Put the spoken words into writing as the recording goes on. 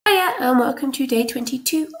and welcome to day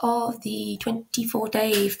 22 of the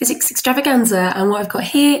 24-day physics extravaganza. And what I've got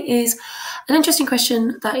here is an interesting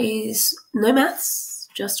question that is no maths,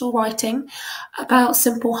 just all writing, about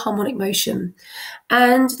simple harmonic motion.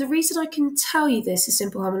 And the reason I can tell you this is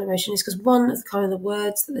simple harmonic motion is because one of the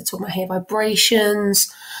words that they're talking about here,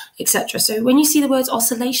 vibrations, etc. So when you see the words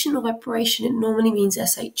oscillation or vibration, it normally means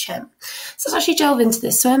SHM. So let's actually delve into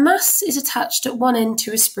this. So a mass is attached at one end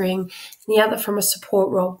to a spring and the other from a support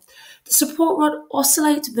rod. The support rod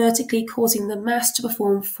oscillates vertically, causing the mass to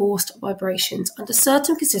perform forced vibrations. Under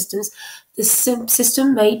certain conditions, the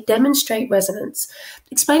system may demonstrate resonance.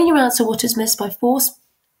 Explaining your answer what is meant by force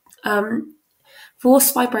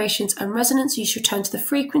vibrations and resonance, you should turn to the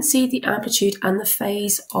frequency, the amplitude, and the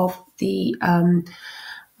phase of the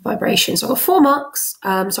vibration. So I've got 4 marks. So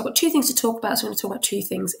I've got 2 things to talk about. So I'm going to talk about 2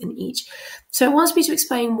 things in each. So it wants me to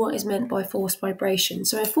explain what is meant by forced vibration.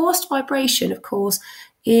 So a forced vibration, of course,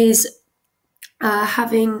 is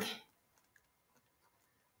having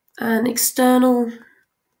an external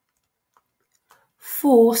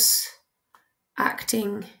force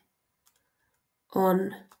acting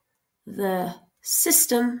on the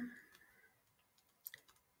system.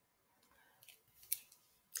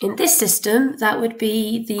 In this system, that would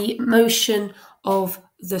be the motion of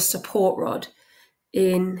the support rod.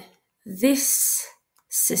 In this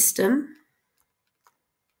system,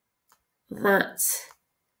 that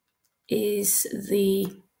is the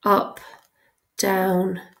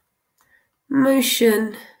up-down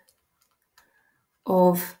motion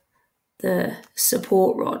of the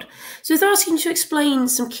support rod. So they're asking you to explain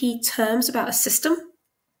some key terms about a system.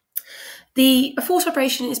 A force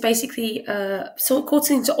vibration is basically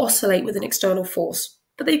causing to oscillate with an external force,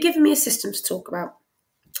 but they've given me a system to talk about.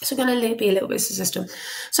 So I'm going to be a little bit of a system.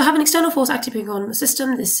 So I have an external force acting on the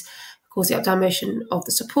system. This causes the up-down motion of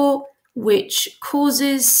the support, which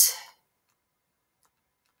causes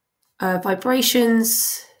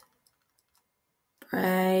vibrations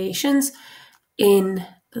in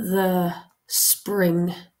the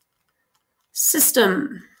spring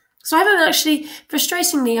system. So I haven't actually,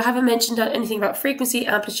 frustratingly, I haven't mentioned anything about frequency,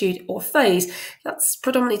 amplitude, or phase. That's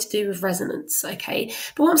predominantly to do with resonance, okay?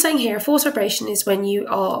 But what I'm saying here, a force vibration is when you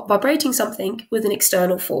are vibrating something with an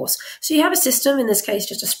external force. So you have a system, in this case,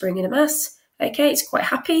 just a spring and a mass, okay? It's quite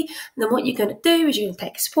happy. And then what you're going to do is you're going to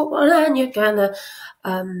take a support rod and you're going to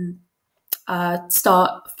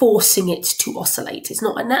start forcing it to oscillate. It's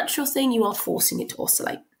not a natural thing, you are forcing it to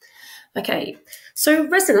oscillate. Okay, so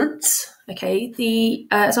resonance, okay,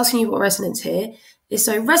 it's asking you what resonance here is.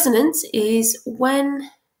 So resonance is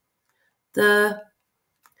when the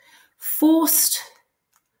forced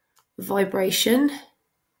vibration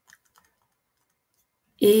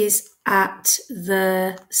is at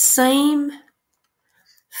the same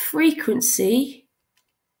frequency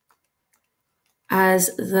as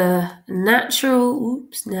the natural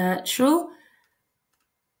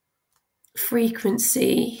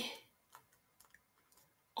frequency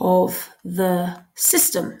of the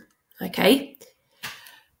system, okay?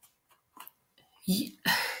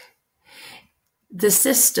 The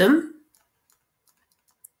system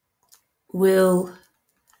will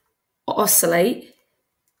oscillate,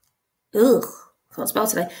 can't spell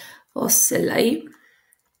today, oscillate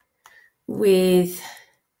with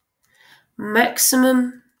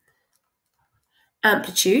maximum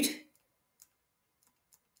amplitude,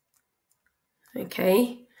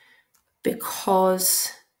 okay, because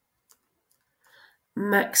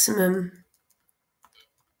maximum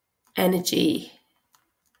energy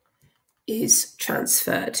is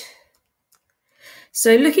transferred.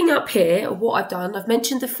 So looking up here, what I've done, I've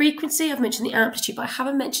mentioned the frequency, I've mentioned the amplitude, but I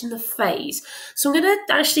haven't mentioned the phase. So I'm going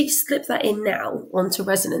to actually slip that in now onto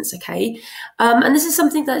resonance, okay? And this is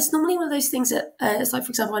something that's normally one of those things that, it's like,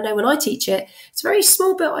 for example, I know when I teach it, it's a very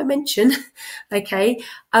small bit I mention, okay?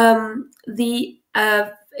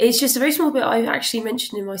 It's just a very small bit I actually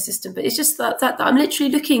mentioned in my system, but it's just that I'm literally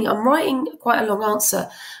looking, I'm writing quite a long answer.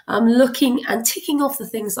 I'm looking and ticking off the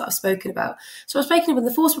things that I've spoken about. So I've spoken about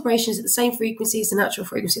the force vibration is at the same frequency as the natural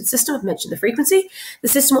frequency of the system. I've mentioned the frequency. The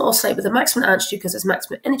system will oscillate with a maximum amplitude because there's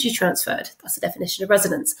maximum energy transferred. That's the definition of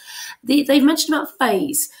resonance. They've mentioned about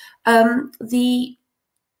phase. The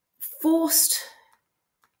forced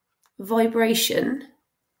vibration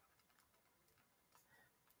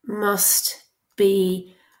must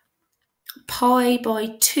be pi by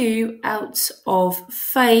 2 out of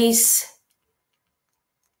phase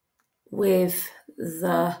with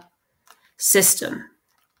the system.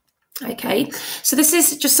 Okay, so this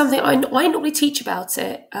is just something I normally teach about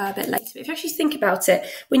it a bit later. But if you actually think about it,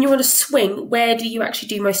 when you're on a swing, where do you actually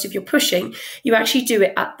do most of your pushing? You actually do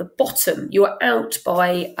it at the bottom. You're out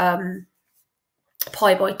by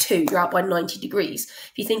pi by 2. You're out by 90 degrees.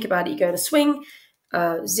 If you think about it, you go on a swing,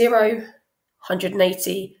 0,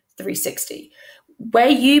 180, 360. Where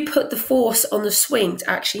you put the force on the swing to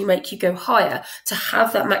actually make you go higher, to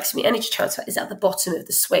have that maximum energy transfer, is at the bottom of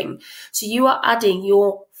the swing. So you are adding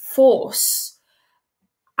your force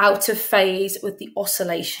out of phase with the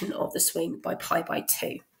oscillation of the swing by pi by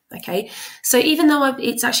 2. Okay, so even though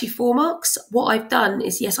it's actually 4 marks, what I've done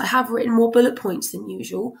is, yes, I have written more bullet points than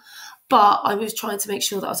usual, but I was trying to make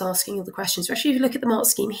sure that I was asking all the questions. So actually, if you look at the mark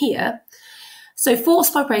scheme here, so force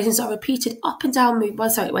vibrations are repeated up and down movement. Well,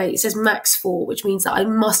 sorry, wait, it says max 4, which means that I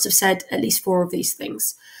must have said at least 4 of these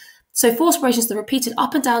things. So force vibrations are the repeated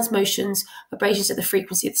up and down motions, vibrations at the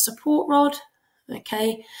frequency of the support rod.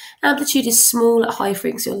 Okay, amplitude is small at high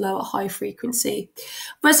frequency or low at high frequency.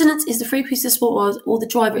 Resonance is the frequency of the support rod or the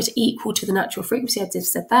driver is equal to the natural frequency. I did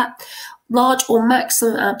said that. Large or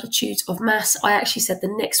maximum amplitudes of mass. I actually said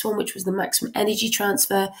the next one, which was the maximum energy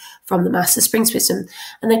transfer from the mass to the spring system.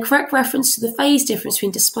 And then correct reference to the phase difference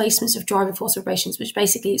between displacements of driving force vibrations, which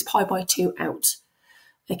basically is pi by 2 out.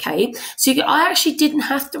 Okay, so I actually didn't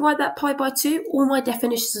have to write that pi by 2. All my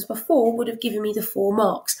definitions before would have given me the 4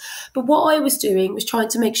 marks. But what I was doing was trying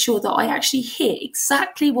to make sure that I actually hit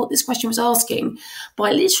exactly what this question was asking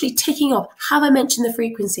by literally ticking off, have I mentioned the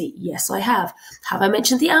frequency? Yes, I have. Have I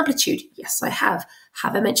mentioned the amplitude? Yes, I have.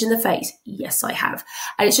 Have I mentioned the phase? Yes, I have.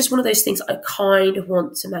 And it's just one of those things I kind of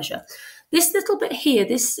want to measure. This little bit here,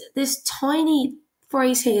 this tiny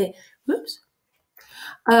phrase here, whoops,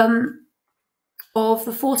 of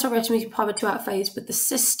the force vibrating pi by 2 out phase with the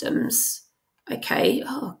systems. Okay,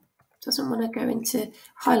 doesn't want to go into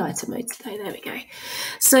highlighter mode today. There we go.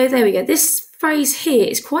 So there we go. This phrase here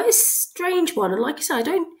is quite a strange one, and like I said,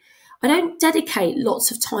 I don't dedicate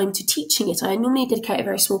lots of time to teaching it. I normally dedicate a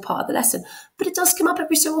very small part of the lesson, but it does come up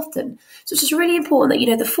every so often. So it's just really important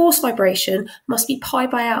that the force vibration must be pi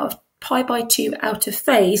by 2 out of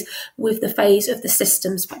phase with the phase of the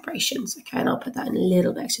system's vibrations. Okay, and I'll put that in a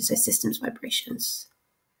little bit. So systems vibrations.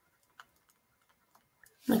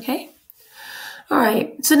 Okay. All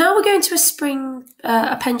right. So now we're going to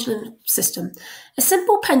a pendulum system. A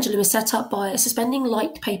simple pendulum is set up by a suspending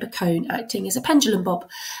light paper cone acting as a pendulum bob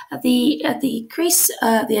at the crease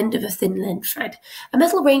at the end of a thin length thread. A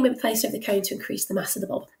metal ring may be placed over the cone to increase the mass of the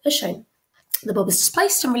bob, as shown. The bob is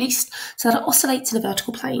displaced and released so that it oscillates in a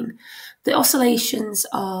vertical plane. The oscillations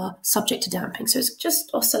are subject to damping, so it's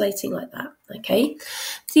just oscillating like that, okay?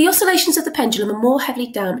 The oscillations of the pendulum are more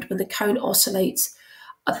heavily damped when the cone oscillates.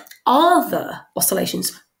 Are the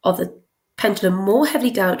oscillations of the pendulum more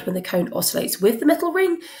heavily damped when the cone oscillates with the metal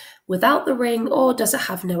ring, without the ring, or does it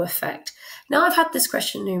have no effect? Now, I've had this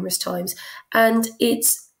question numerous times, and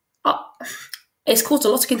it's caused a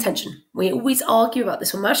lot of contention. We always argue about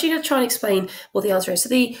this one. I'm actually going to try and explain what the answer is. So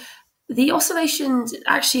the oscillations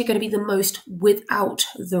actually are going to be the most without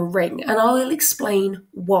the ring, and I'll explain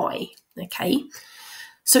why, okay?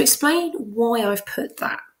 So explain why I've put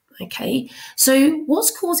that, okay? So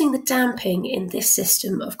what's causing the damping in this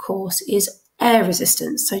system, of course, is air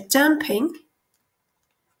resistance. So damping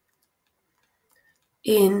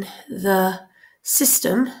in the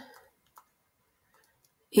system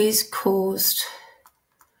is caused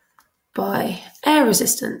by air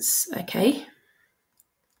resistance, okay?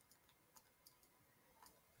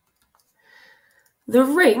 The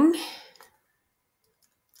ring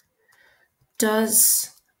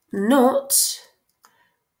does not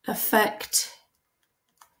affect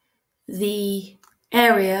the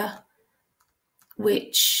area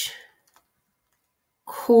which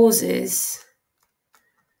causes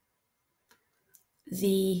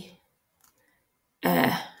the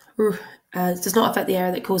air. Does not affect the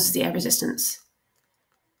area that causes the air resistance.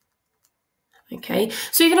 Okay,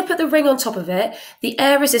 so you're going to put the ring on top of it. The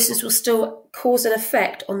air resistance will still cause an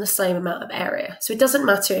effect on the same amount of area. So it doesn't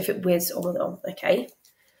matter if it whizzs or not, okay?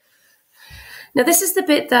 Now, this is the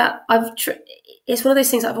bit that it's one of those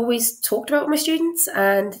things I've always talked about with my students,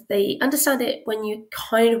 and they understand it when you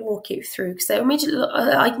kind of walk it through. Because I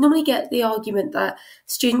normally get the argument that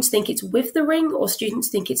students think it's with the ring or students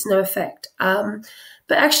think it's no effect.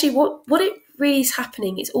 But actually, what it really is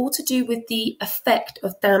happening is all to do with the effect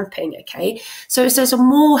of damping, okay? So it says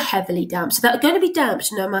more heavily damped. So they're going to be damped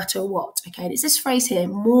no matter what, okay? And it's this phrase here,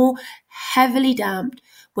 more heavily damped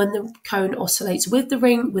when the cone oscillates with the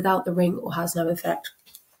ring, without the ring, or has no effect.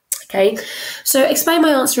 Okay, so explain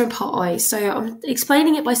my answer in part I. So I'm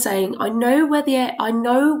explaining it by saying I know where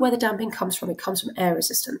the damping comes from. It comes from air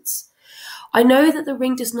resistance. I know that the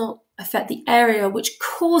ring does not affect the area which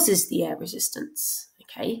causes the air resistance.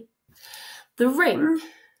 Okay, the ring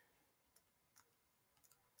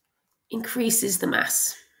increases the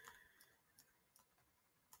mass.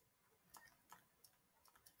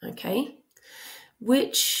 Okay,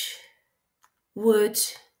 which would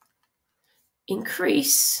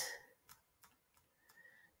increase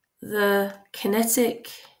the kinetic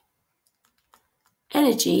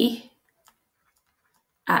energy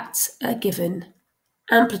at a given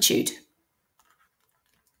amplitude.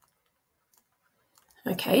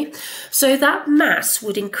 Okay, so that mass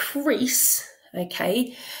would increase,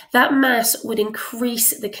 okay, that mass would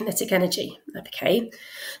increase the kinetic energy, okay.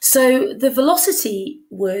 So the velocity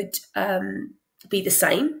would be the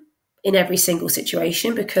same in every single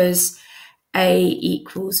situation because A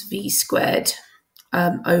equals V squared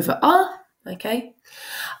over R, okay.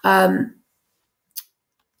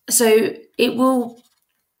 So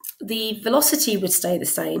the velocity would stay the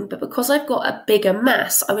same, but because I've got a bigger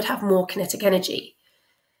mass, I would have more kinetic energy.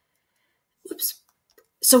 Oops.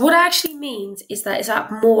 So what it actually means is that it's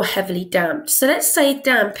more heavily damped. So let's say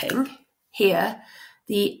damping here,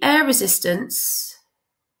 the air resistance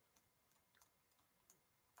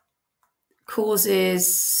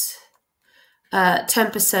causes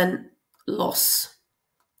 10% loss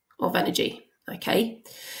of energy. Okay,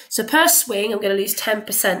 so per swing, I'm going to lose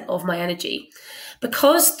 10% of my energy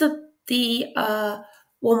because the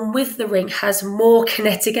one with the ring has more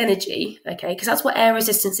kinetic energy. Okay, because that's what air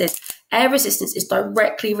resistance is. Air resistance is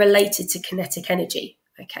directly related to kinetic energy.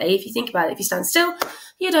 Okay, if you think about it, if you stand still,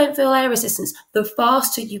 you don't feel air resistance. The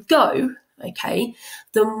faster you go, okay,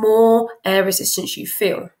 the more air resistance you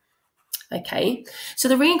feel. Okay, so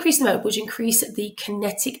the ring increasing the mode would increase the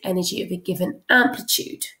kinetic energy of a given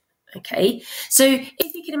amplitude. Okay, so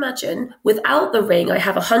if you can imagine, without the ring, I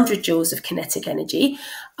have 100 joules of kinetic energy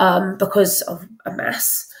because of a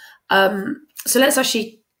mass. So let's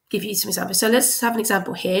actually give you some examples. So let's have an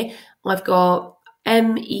example here. I've got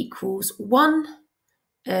m equals 1,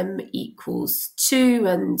 m equals 2,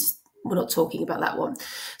 and we're not talking about that one.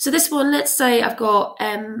 So this one, let's say I've got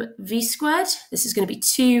mv squared. This is going to be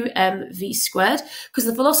 2mv squared because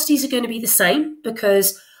the velocities are going to be the same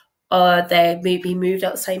because they may be moved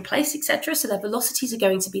out the same place, etc. So their velocities are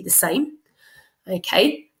going to be the same.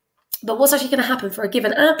 Okay. But what's actually going to happen for a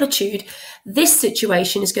given amplitude, this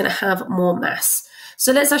situation is going to have more mass.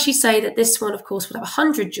 So let's actually say that this one, of course, would have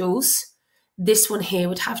 100 joules. This one here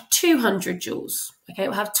would have 200 joules. Okay, it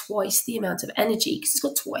will have twice the amount of energy because it's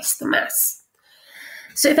got twice the mass.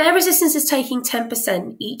 So if air resistance is taking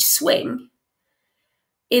 10% each swing,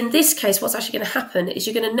 in this case, what's actually going to happen is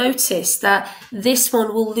you're going to notice that this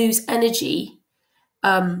one will lose energy,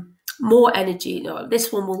 more energy. No,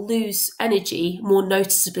 this one will lose energy more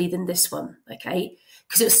noticeably than this one, okay?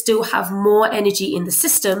 Because it will still have more energy in the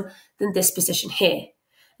system than this position here.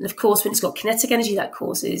 And of course, when it's got kinetic energy, that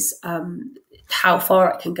causes how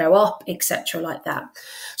far it can go up, etc., like that.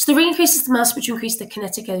 So the ring increases the mass, which increases the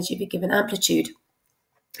kinetic energy of a given amplitude.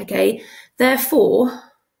 Okay, therefore,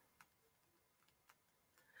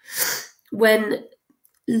 when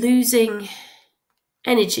losing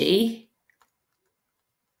energy,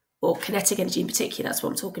 or kinetic energy in particular, that's what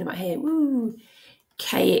I'm talking about here, woo,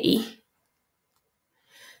 Ke,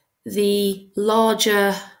 the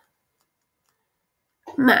larger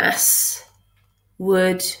mass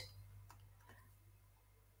would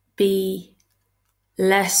be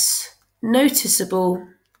less noticeable,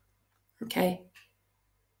 okay,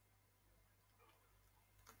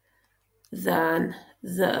 than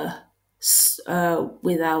the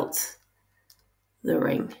without the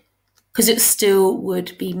ring, because it still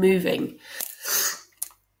would be moving.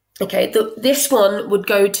 Okay, this one would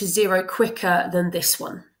go to zero quicker than this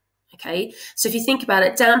one. Okay, so if you think about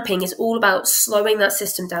it, damping is all about slowing that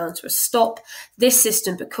system down to a stop. This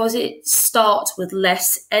system, because it starts with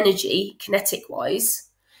less energy kinetic-wise,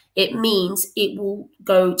 it means it will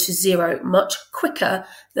go to zero much quicker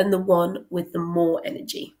than the one with the more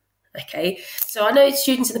energy. Okay, so I know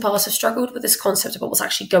students in the past have struggled with this concept about what's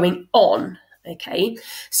actually going on. Okay,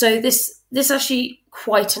 so this actually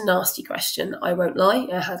quite a nasty question, I won't lie.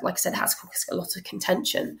 Like I said, it has a lot of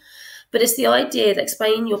contention. But it's the idea that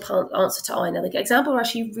explain your answer to I. Now, the example are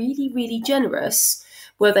actually really, really generous,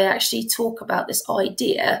 where they actually talk about this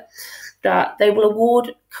idea that they will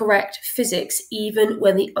award correct physics even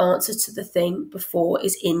when the answer to the thing before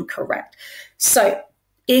is incorrect. So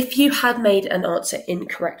if you had made an answer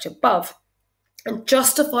incorrect above and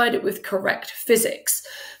justified it with correct physics,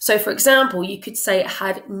 so for example, you could say it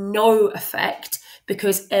had no effect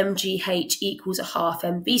because mgh equals a half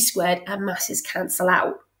mv squared and masses cancel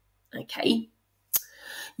out. Okay,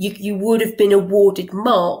 you would have been awarded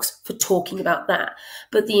marks for talking about that.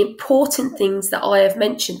 But the important things that I have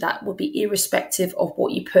mentioned that will be irrespective of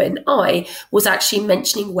what you put in I was actually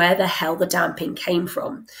mentioning where the hell the damping came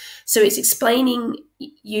from. So it's explaining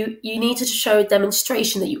you needed to show a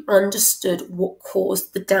demonstration that you understood what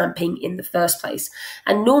caused the damping in the first place.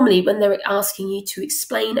 And normally when they're asking you to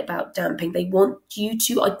explain about damping, they want you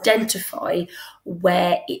to identify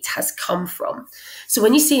where it has come from. So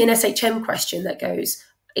when you see an SHM question that goes,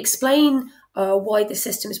 explain why the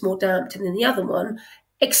system is more damped than the other one,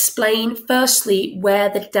 explain firstly where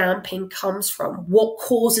the damping comes from, what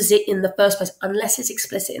causes it in the first place, unless it's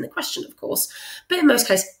explicit in the question, of course. But in most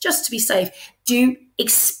cases, just to be safe, do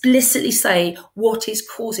explicitly say what is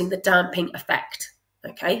causing the damping effect,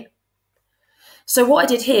 okay? So what I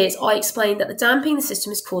did here is I explained that the damping in the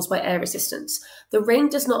system is caused by air resistance. The ring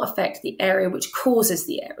does not affect the area which causes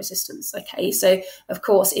the air resistance, okay? So, of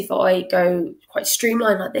course, if I go quite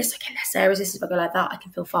streamlined like this, okay, less air resistance. If I go like that, I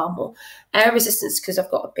can feel far more air resistance because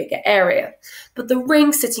I've got a bigger area. But the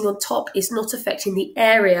ring sitting on top is not affecting the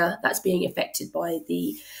area that's being affected by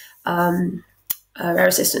the air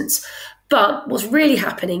resistance. But what's really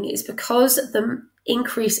happening is because the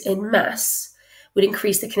increase in mass would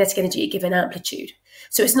increase the kinetic energy at given amplitude.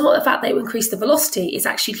 So it's not the fact that it will increase the velocity, it's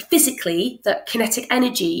actually physically that kinetic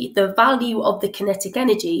energy, the value of the kinetic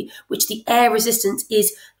energy, which the air resistance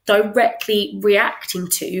is directly reacting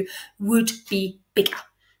to, would be bigger,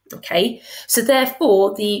 okay? So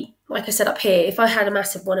therefore, like I said up here, if I had a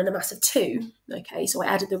mass of 1 and a mass of 2, okay, so I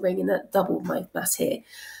added the ring and that doubled my mass here,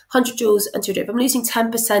 100 joules and 200. If I'm losing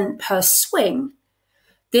 10% per swing,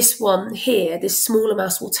 this one here, this smaller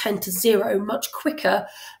mass will tend to zero much quicker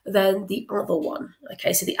than the other one.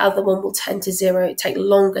 Okay, so the other one will tend to zero, take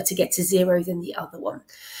longer to get to zero than the other one.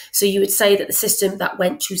 So you would say that the system that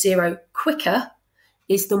went to zero quicker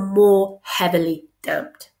is the more heavily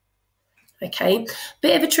damped. Okay,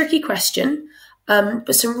 bit of a tricky question,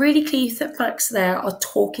 but some really key facts there are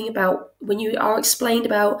talking about when you are explained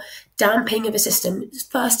about damping of a system.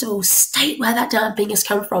 First of all, state where that damping has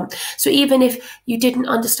come from. So even if you didn't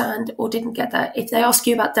understand or didn't get that, if they ask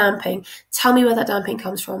you about damping, tell me where that damping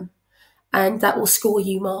comes from, and that will score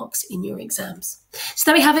you marks in your exams. So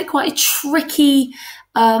there we have it, quite a tricky,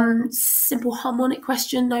 simple harmonic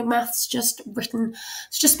question, no maths, just written.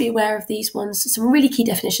 So just be aware of these ones. Some really key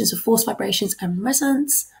definitions of force, vibrations, and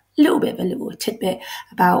resonance. A little bit of a little tidbit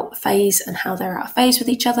about phase and how they're out of phase with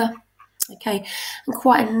each other. Okay, and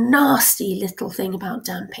quite a nasty little thing about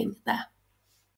damping there.